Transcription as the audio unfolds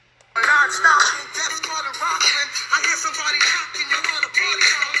All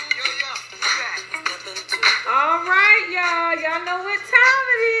right, y'all. Y'all know what time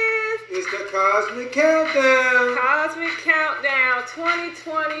it is. It's the Cosmic Countdown. Cosmic Countdown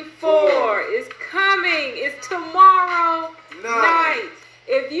 2024 is coming. It's tomorrow night.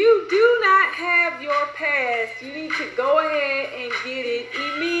 If you do not have your pass, you need to go ahead and get it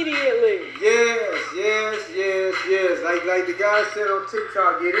immediately. Yes. Like the guy said on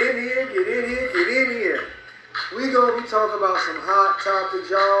TikTok, get in here. We gonna be talking about some hot topics,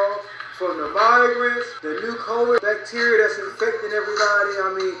 y'all. From the migrants, the new COVID bacteria that's infecting everybody. I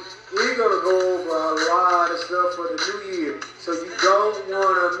mean, we're gonna go over a lot of stuff for the new year. So you don't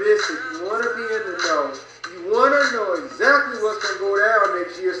wanna miss it. You wanna be in the know. You wanna know exactly what's gonna go down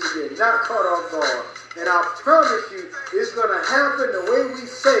next year so you're not caught off guard. And I promise you, it's gonna happen the way we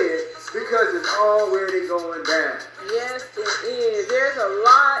say it because it's already going down. Yes, it is. There's a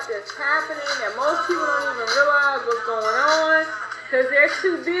lot that's happening and most people don't even realize what's going on because they're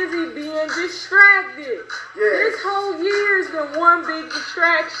too busy being distracted. Yes. This whole year's been one big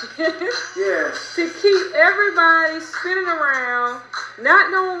distraction. Yes. To keep everybody spinning around, not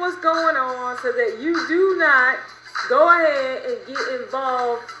knowing what's going on so that you do not go ahead and get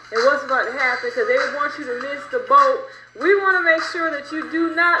involved in what's about to happen because they want you to miss the boat. We want to make sure that you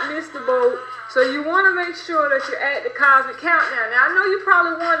do not miss the boat. So you want to make sure that you're at the Cosmic Countdown. Now, I know you're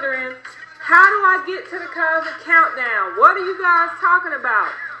probably wondering, how do I get to the Cosmic Countdown? What are you guys talking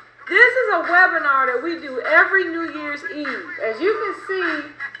about? This is a webinar that we do every New Year's Eve. As you can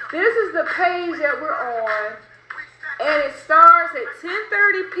see, this is the page that we're on. And it starts at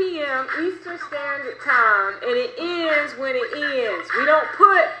 10:30 p.m. Eastern Standard Time. And it ends when it ends. We don't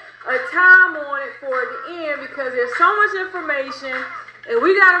put a time on it for it to end because there's so much information. And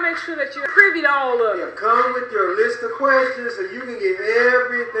we got to make sure that you're privy to all of it. Come with your list of questions so you can get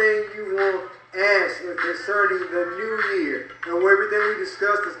everything you want asked concerning the new year. And everything we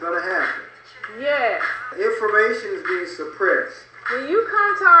discussed is going to happen. Yes. Information is being suppressed. When you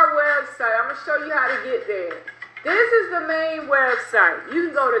come to our website, I'm going to show you how to get there. This is the main website. You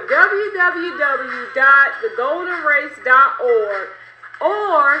can go to www.thegoldenrace.org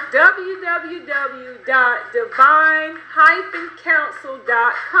or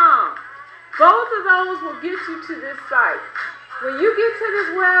www.divine-council.com. Both of those will get you to this site. When you get to this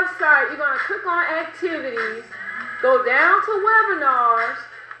website, you're going to click on activities, go down to webinars,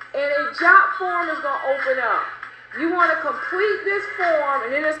 and a jot form is going to open up. You want to complete this form,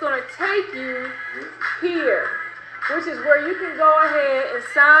 and then it's going to take you here, which is where you can go ahead and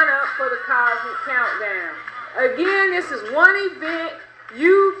sign up for the Cosmic Countdown. Again, this is one event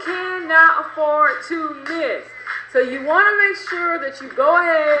you cannot afford to miss. So you want to make sure that you go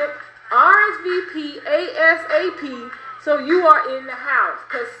ahead, RSVP ASAP, so you are in the house,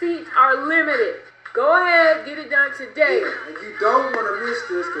 because seats are limited. Go ahead, get it done today. Yeah, and you don't want to miss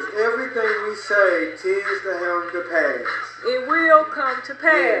this because everything we say tends to have to pass. It will come to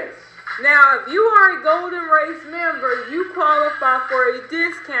pass. Yes. Now, if you are a Golden Race member, you qualify for a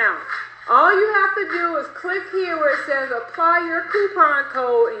discount. All you have to do is click here where it says apply your coupon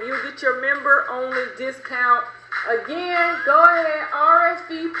code and you'll get your member-only discount. Again, go ahead,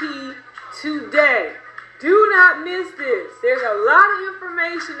 RSVP today. Do not miss this. There's a lot of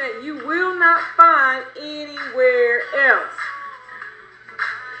information that you will not find anywhere else.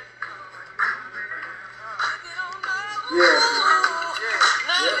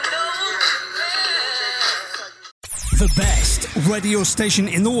 The best radio station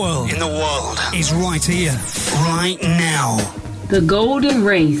in the world is right here, right now. The Golden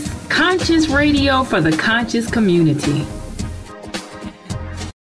Race, conscious radio for the conscious community.